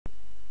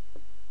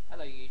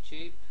Hello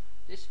YouTube,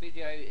 this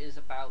video is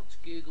about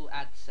Google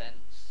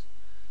Adsense.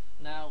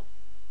 Now,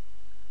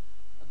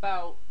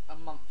 about a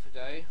month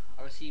ago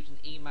I received an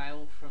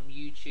email from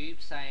YouTube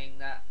saying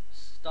that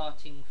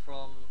starting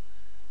from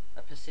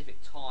a specific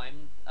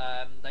time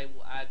they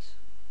will add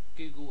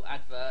Google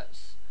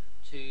adverts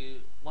to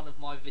one of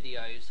my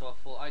videos. So I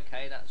thought,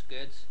 okay, that's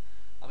good.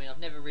 I mean, I've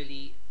never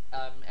really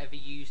ever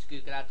used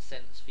Google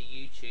Adsense for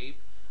YouTube.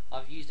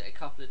 I've used it a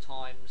couple of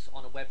times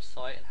on a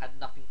website and had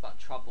nothing but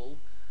trouble.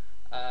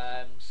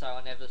 So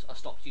I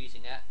stopped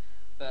using it.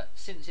 But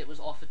since it was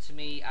offered to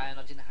me and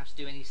I didn't have to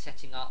do any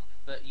setting up,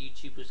 but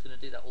YouTube was going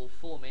to do that all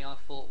for me, I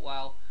thought,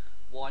 well,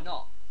 why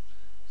not?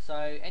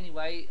 So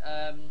anyway,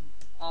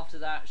 after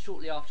that,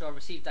 shortly after I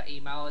received that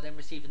email, I then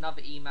received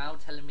another email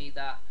telling me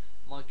that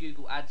my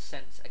Google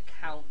Adsense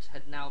account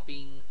had now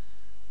been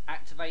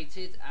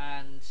activated,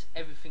 and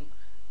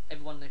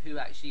everyone who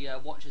actually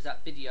watches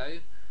that video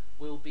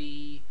will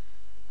be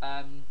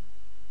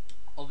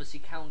obviously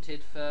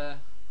counted for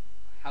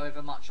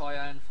however much I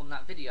earn from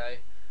that video.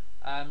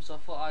 So I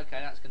thought, okay,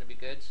 that's going to be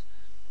good.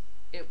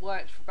 It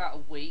worked for about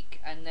a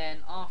week, and then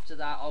after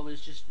that I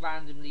was just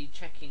randomly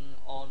checking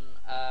on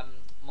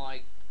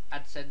my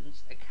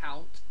AdSense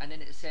account, and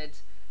then it said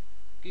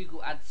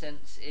Google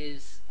AdSense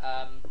is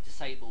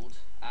disabled,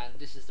 and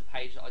this is the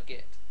page that I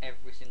get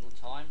every single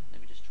time.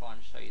 Let me just try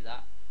and show you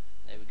that.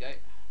 There we go.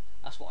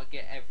 That's what I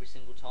get every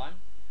single time.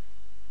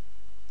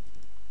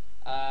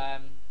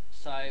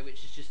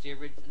 Which is just the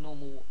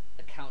normal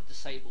account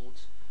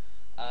disabled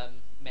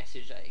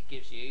message that it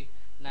gives you.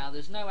 Now,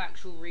 there's no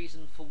actual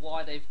reason for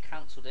why they've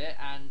cancelled it,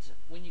 and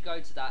when you go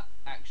to that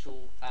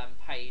actual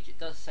page, it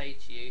does say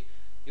to you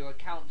your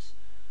account,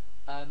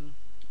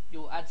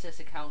 your AdSense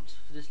account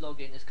for this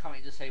login is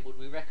currently disabled.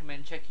 We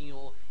recommend checking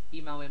your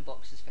email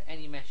inboxes for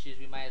any messages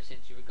we may have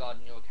sent you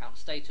regarding your account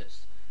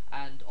status.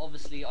 And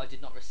obviously I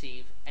did not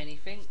receive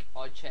anything.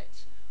 I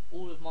checked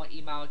all of my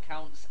email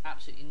accounts,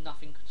 absolutely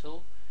nothing at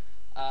all.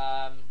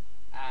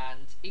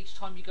 And each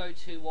time you go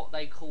to what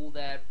they call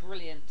their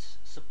brilliant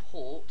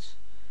support,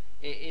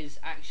 it is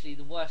actually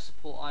the worst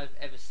support I've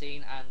ever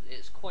seen, and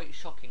it's quite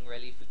shocking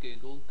really for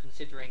Google,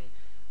 considering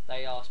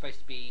they are supposed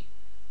to be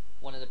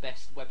one of the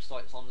best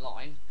websites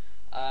online.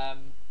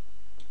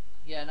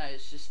 Yeah, no,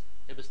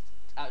 it was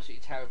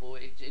absolutely terrible.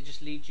 It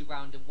just leads you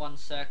round in one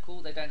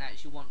circle. They don't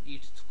actually want you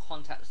to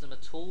contact them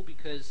at all,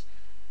 because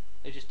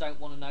they just don't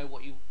want to know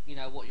what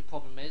what your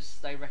problem is.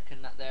 They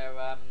reckon that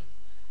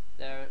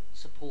their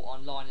support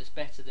online is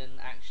better than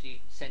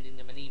actually sending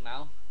them an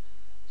email.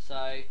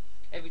 So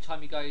every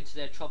time you go to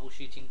their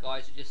troubleshooting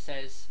guides, it just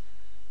says,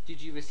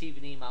 did you receive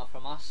an email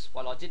from us?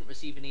 Well, I didn't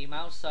receive an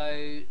email,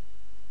 so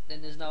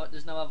then there's no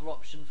other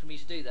option for me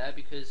to do there,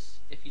 because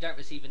if you don't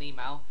receive an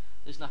email,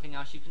 there's nothing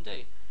else you can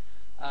do.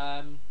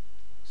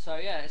 So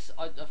yeah,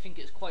 I think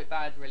it's quite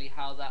bad really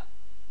how that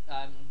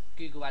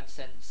Google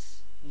AdSense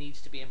needs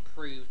to be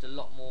improved a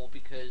lot more,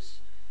 because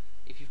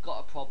if you've got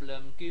a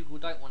problem, Google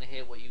don't want to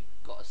hear what you've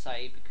got to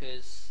say,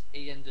 because at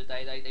the end of the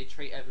day they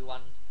treat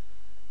everyone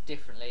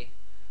differently.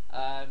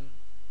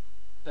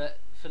 But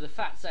for the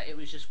fact that it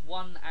was just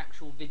one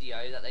actual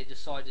video that they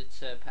decided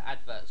to put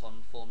adverts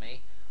on for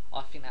me,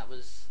 I think that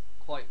was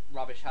quite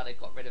rubbish how they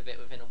got rid of it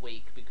within a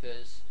week,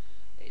 because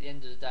at the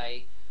end of the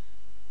day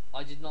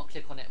I did not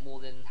click on it more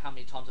than how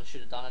many times I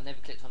should have done. I never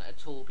clicked on it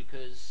at all,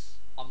 because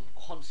I'm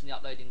constantly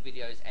uploading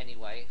videos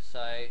anyway, so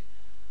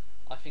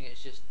I think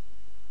it's just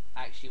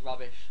actually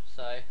rubbish.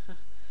 So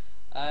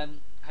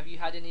have you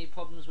had any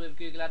problems with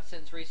Google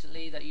AdSense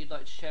recently that you'd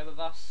like to share with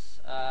us?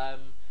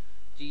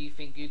 Do you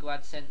think Google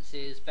AdSense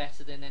is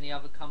better than any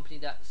other company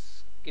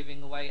that's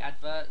giving away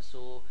adverts,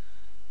 or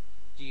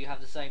do you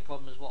have the same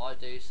problem as what I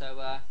do?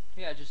 So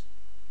yeah, just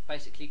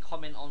basically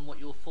comment on what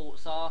your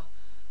thoughts are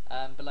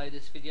below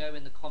this video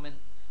in the comment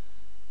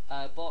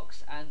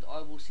box, and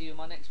I will see you in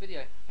my next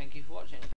video. Thank you for watching.